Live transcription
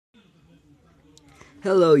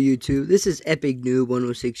Hello YouTube, this is Epic Noob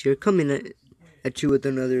 106 here, coming at you with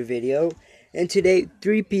another video. And today,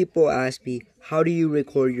 3 people asked me, how do you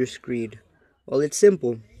record your screen? Well, it's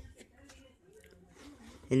simple.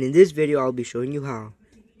 And in this video, I'll be showing you how.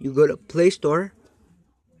 You go to Play Store,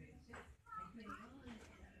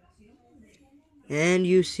 and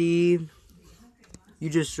you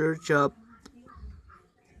just search up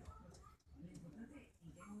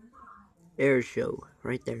Airshow,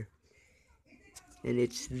 right there. And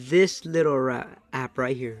it's this little app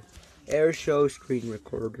right here, Airshow Screen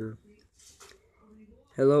Recorder.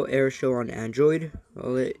 Hello Airshow on Android.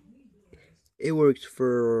 Well, it works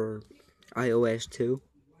for iOS too.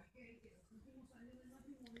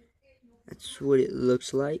 That's what it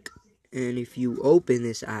looks like. And if you open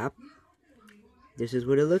this app, this is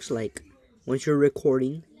what it looks like. Once you're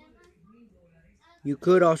recording, you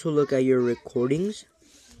could also look at your recordings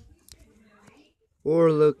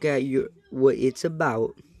or look at what it's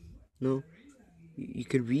about. No, you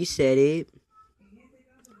could reset it.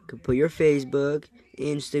 You could put your Facebook,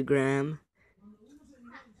 Instagram.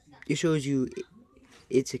 It shows you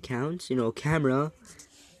its accounts, camera,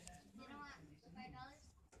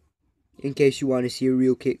 in case you want to see a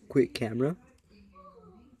real quick camera.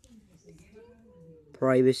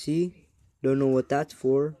 Privacy, don't know what that's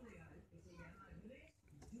for.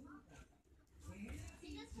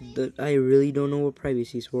 I really don't know what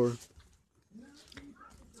privacy is for.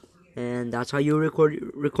 And that's how you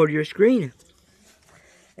record your screen.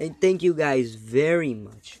 And thank you guys very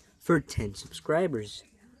much for 10 subscribers.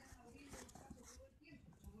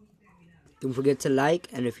 Don't forget to like,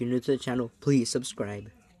 and if you're new to the channel, please subscribe.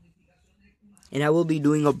 And I will be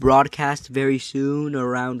doing a broadcast very soon,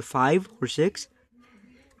 around 5 or 6.